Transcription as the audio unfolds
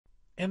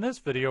In this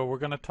video, we're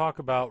going to talk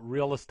about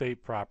real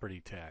estate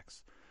property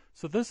tax.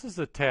 So this is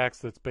a tax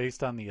that's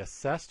based on the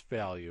assessed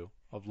value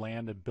of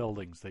land and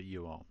buildings that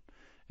you own.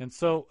 And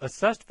so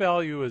assessed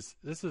value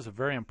this is a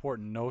very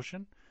important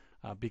notion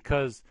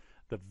because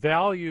the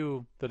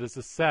value that is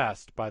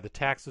assessed by the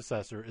tax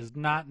assessor is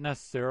not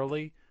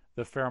necessarily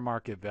the fair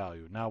market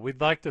value. Now,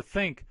 we'd like to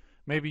think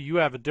maybe you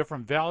have a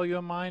different value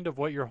in mind of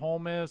what your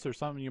home is or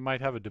something. You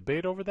might have a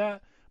debate over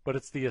that, but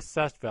it's the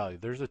assessed value.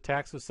 There's a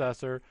tax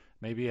assessor.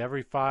 Maybe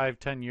every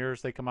 5-10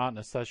 years they come out and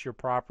assess your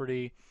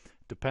property.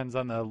 Depends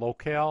on the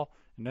locale.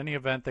 In any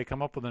event, they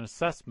come up with an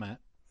assessment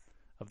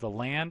of the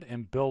land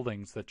and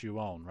buildings that you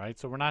own, right?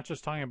 So we're not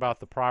just talking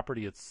about the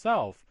property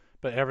itself,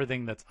 but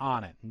everything that's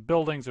on it. And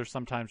buildings are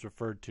sometimes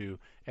referred to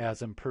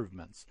as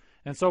improvements.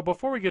 And so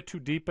before we get too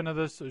deep into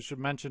this, I should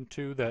mention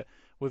too that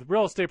with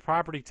real estate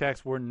property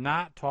tax, we're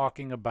not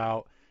talking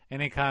about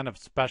any kind of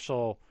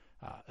special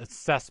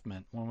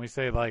assessment. When we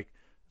say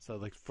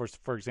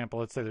for example,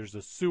 let's say there's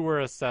a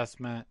sewer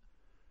assessment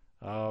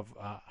of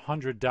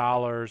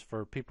 $100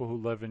 for people who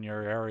live in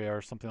your area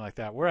or something like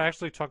that. We're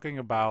actually talking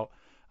about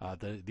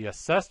the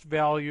assessed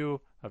value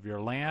of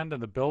your land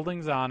and the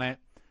buildings on it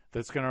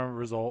that's going to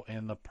result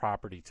in the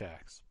property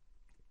tax.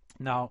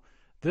 Now,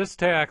 this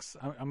tax,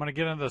 I'm going to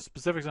get into the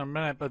specifics in a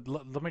minute, but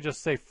let me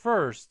just say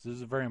first, this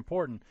is very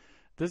important,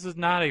 this is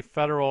not a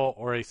federal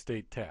or a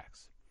state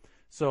tax.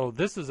 So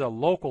this is a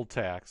local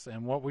tax,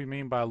 and what we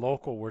mean by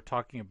local, we're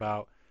talking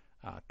about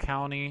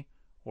county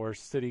or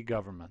city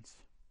governments,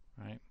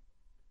 right?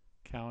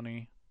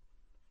 County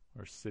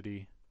or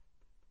city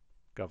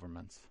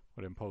governments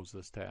would impose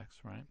this tax,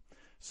 right?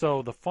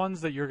 So the funds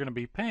that you're going to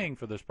be paying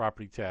for this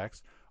property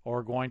tax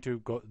are going to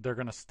go, they're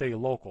going to stay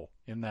local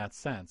in that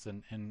sense.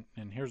 And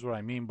here's what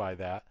I mean by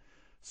that.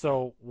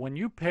 So when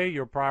you pay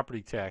your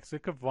property tax,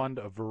 it could fund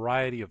a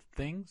variety of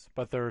things,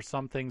 but there are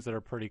some things that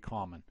are pretty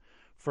common.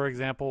 For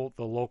example,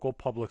 the local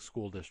public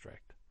school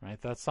district,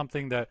 right? That's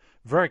something that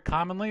very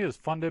commonly is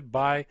funded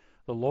by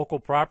the local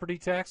property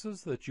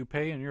taxes that you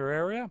pay in your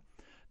area.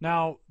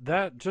 Now,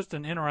 that just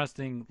an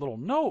interesting little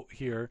note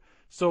here.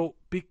 So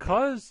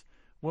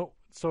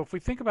so if we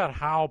think about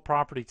how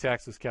property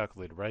tax is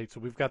calculated, right? So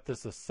we've got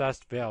this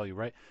assessed value,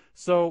 right?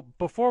 So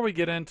before we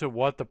get into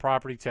what the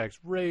property tax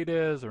rate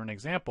is or an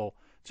example,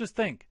 just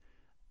think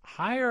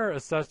higher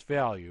assessed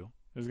value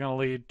is going to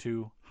lead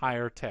to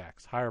higher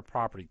tax, higher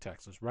property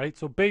taxes, right?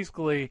 So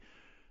basically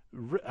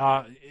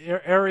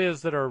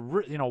areas that are,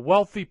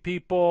 wealthy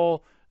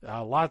people,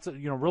 lots of,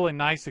 really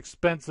nice,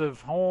 expensive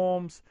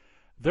homes,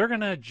 they're going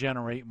to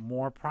generate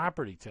more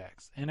property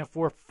tax. And if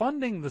we're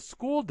funding the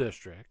school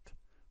district,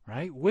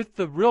 right, with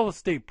the real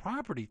estate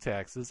property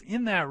taxes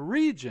in that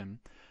region,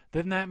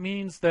 then that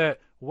means that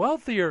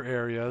wealthier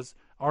areas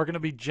are going to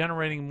be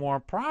generating more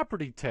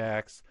property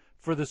tax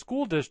for the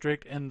school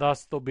district, and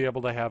thus they'll be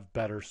able to have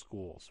better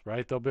schools,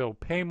 right? They'll be able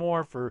to pay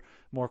more for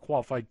more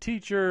qualified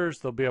teachers.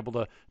 They'll be able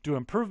to do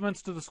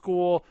improvements to the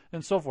school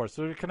and so forth.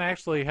 So it can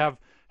actually have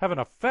an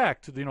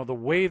effect. The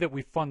way that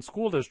we fund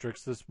school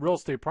districts, this real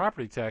estate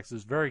property tax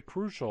is very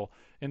crucial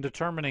in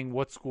determining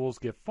what schools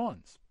get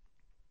funds.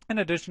 In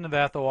addition to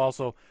that, though,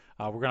 also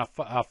we're going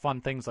to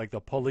fund things like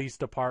the police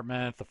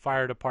department, the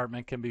fire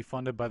department can be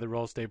funded by the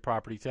real estate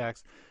property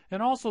tax,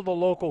 and also the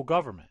local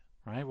government,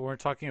 right? When we're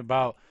talking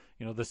about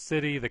the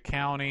city, the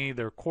county,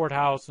 their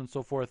courthouse, and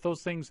so forth.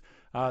 Those things,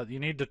 you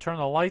need to turn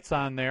the lights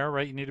on there,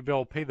 right? You need to be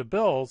able to pay the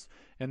bills,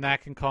 and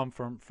that can come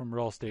from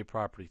real estate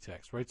property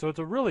tax, right? So it's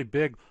a really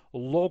big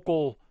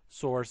local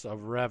source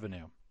of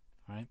revenue,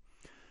 right?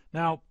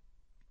 Now,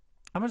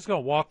 I'm just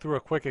going to walk through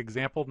a quick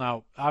example.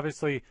 Now,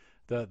 obviously,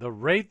 the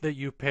rate that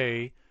you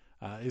pay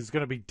is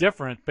going to be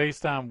different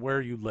based on where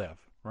you live,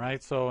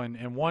 right? So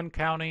in one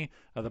county,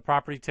 the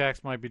property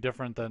tax might be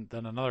different than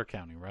another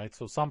county, right?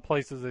 So some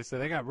places they say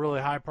they got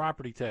really high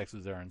property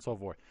taxes there and so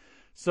forth.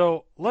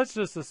 So let's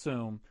just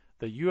assume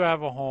that you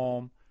have a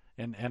home,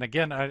 and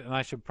again,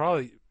 I should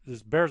probably,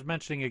 this bears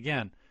mentioning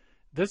again,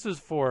 this is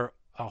for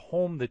a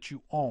home that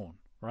you own,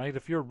 right?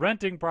 If you're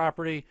renting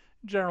property,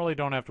 generally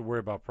don't have to worry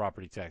about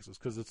property taxes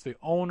because it's the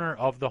owner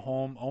of the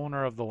home,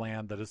 owner of the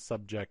land that is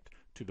subject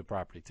to the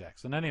property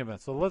tax. In any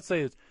event, so let's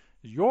say it's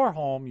your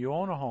home, you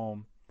own a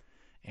home,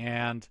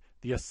 and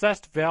the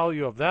assessed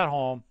value of that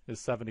home is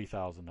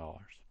 $70,000,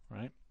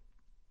 right?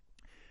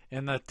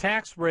 And the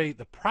tax rate,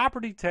 the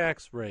property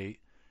tax rate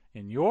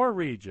in your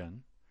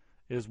region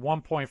is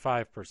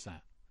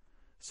 1.5%.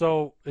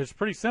 So it's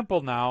pretty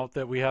simple now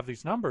that we have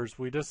these numbers.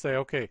 We just say,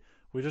 okay,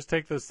 we just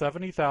take the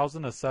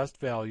 $70,000 assessed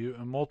value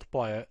and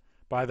multiply it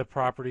by the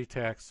property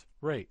tax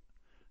rate,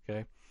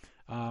 okay?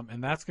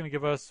 And that's going to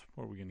give us,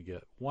 what are we going to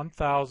get?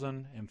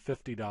 $1,050.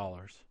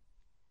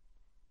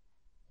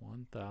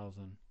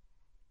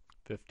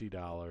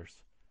 $1,050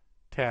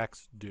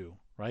 tax due,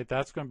 right?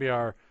 That's going to be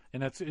our,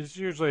 and it's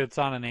usually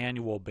on an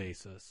annual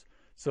basis.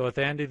 So at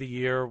the end of the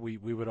year, we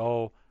would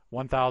owe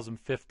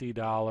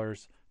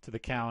 $1,050 to the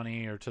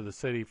county or to the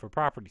city for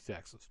property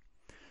taxes.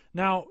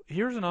 Now,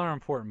 here's another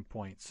important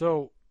point.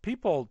 So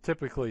people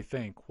typically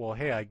think, well,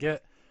 hey, I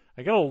get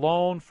a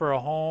loan for a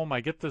home,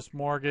 I get this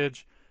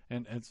mortgage,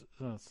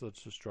 So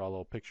let's just draw a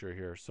little picture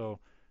here. So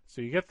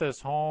you get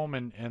this home,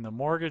 and the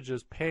mortgage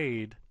is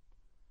paid,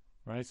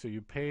 right? So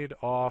you paid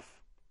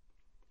off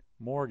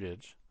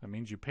mortgage. That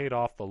means you paid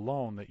off the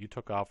loan that you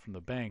took out from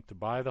the bank to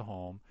buy the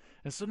home.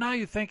 And so now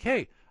you think,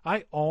 hey,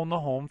 I own the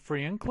home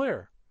free and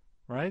clear,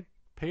 right?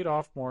 Paid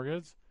off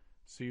mortgage.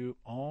 So you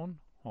own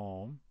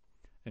home,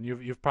 and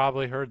you've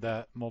probably heard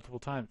that multiple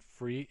times,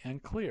 free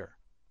and clear.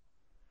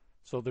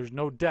 So there's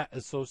no debt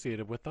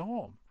associated with the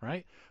home,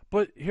 right?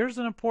 But here's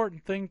an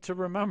important thing to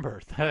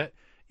remember, that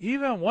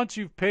even once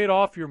you've paid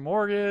off your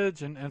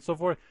mortgage and so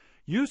forth,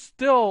 you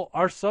still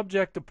are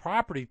subject to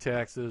property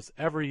taxes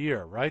every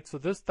year, right? So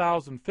this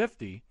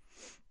 $1,050,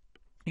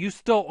 you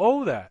still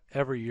owe that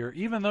every year,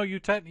 even though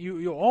you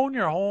own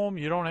your home,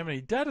 you don't have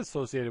any debt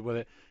associated with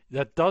it.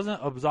 That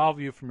doesn't absolve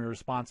you from your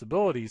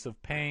responsibilities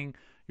of paying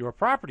your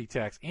property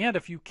tax. And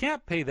if you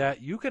can't pay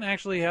that, you can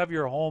actually have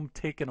your home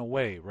taken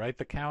away, right?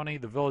 The county,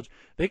 the village,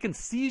 they can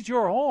seize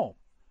your home,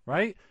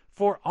 right,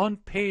 for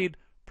unpaid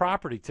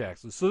property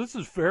taxes. So this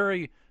is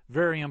very,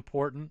 very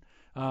important.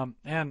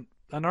 And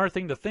another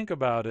thing to think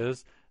about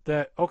is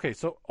that, okay,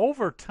 so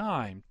over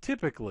time,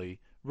 typically,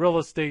 real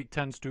estate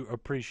tends to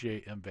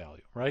appreciate in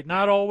value, right?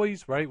 Not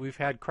always, right? We've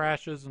had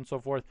crashes and so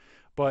forth,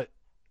 but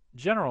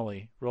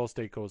generally, real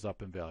estate goes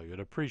up in value. It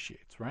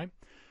appreciates, right?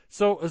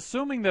 So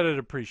assuming that it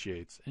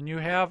appreciates, and you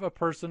have a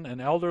person,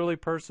 an elderly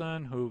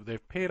person, who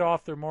they've paid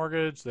off their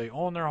mortgage, they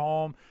own their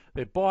home,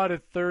 they bought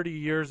it 30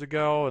 years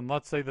ago, and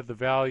let's say that the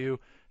value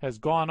has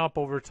gone up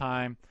over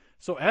time.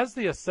 So as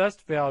the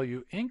assessed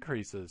value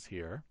increases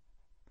here,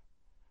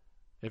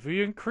 if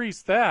you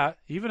increase that,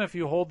 even if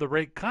you hold the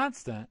rate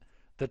constant,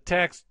 the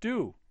tax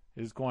due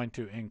is going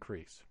to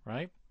increase,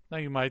 right? Now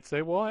you might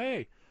say, well,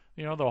 hey,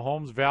 you know, the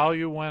home's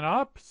value went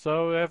up,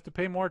 so they have to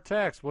pay more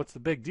tax. What's the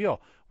big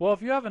deal? Well,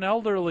 if you have an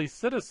elderly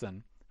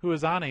citizen who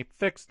is on a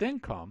fixed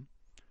income,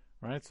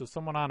 right? So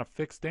someone on a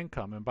fixed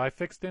income, and by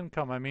fixed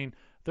income, I mean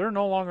they're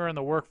no longer in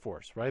the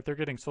workforce, right? They're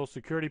getting Social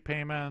Security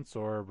payments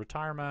or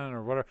retirement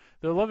or whatever.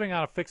 They're living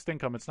on a fixed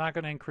income. It's not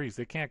going to increase.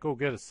 They can't go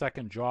get a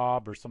second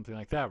job or something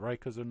like that, right?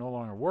 Because they're no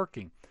longer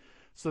working.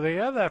 So they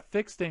have that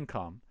fixed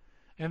income.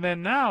 And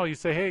then now you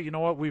say, hey, you know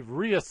what? We've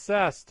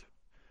reassessed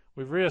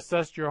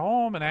your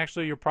home, and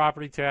actually your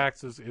property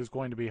tax is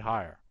going to be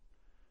higher,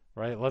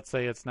 right? Let's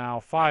say it's now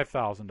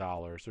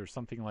 $5,000 or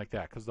something like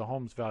that because the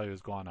home's value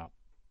has gone up.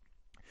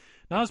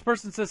 Now this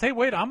person says, hey,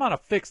 wait, I'm on a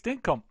fixed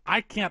income.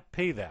 I can't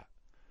pay that.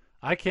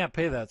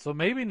 So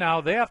maybe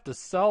now they have to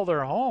sell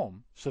their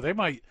home. So they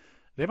might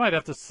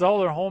have to sell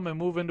their home and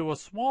move into a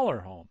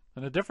smaller home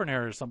in a different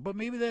area or something. But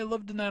maybe they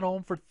lived in that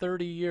home for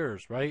 30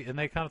 years, right? And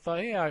they kind of thought,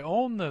 hey, I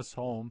own this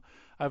home.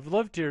 I've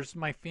lived here. This is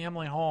my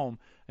family home.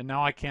 And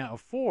now I can't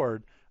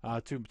afford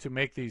to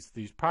make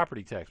these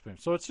property tax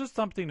payments. So it's just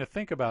something to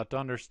think about, to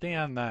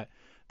understand that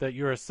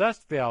your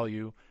assessed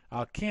value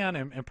can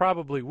and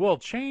probably will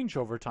change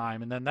over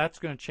time, and then that's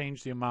going to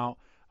change the amount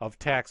of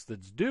tax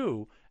that's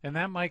due, and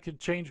that might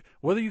change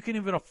whether you can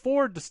even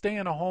afford to stay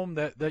in a home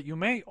that you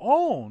may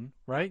own,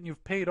 right, and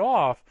you've paid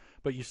off,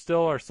 but you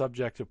still are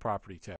subject to property tax.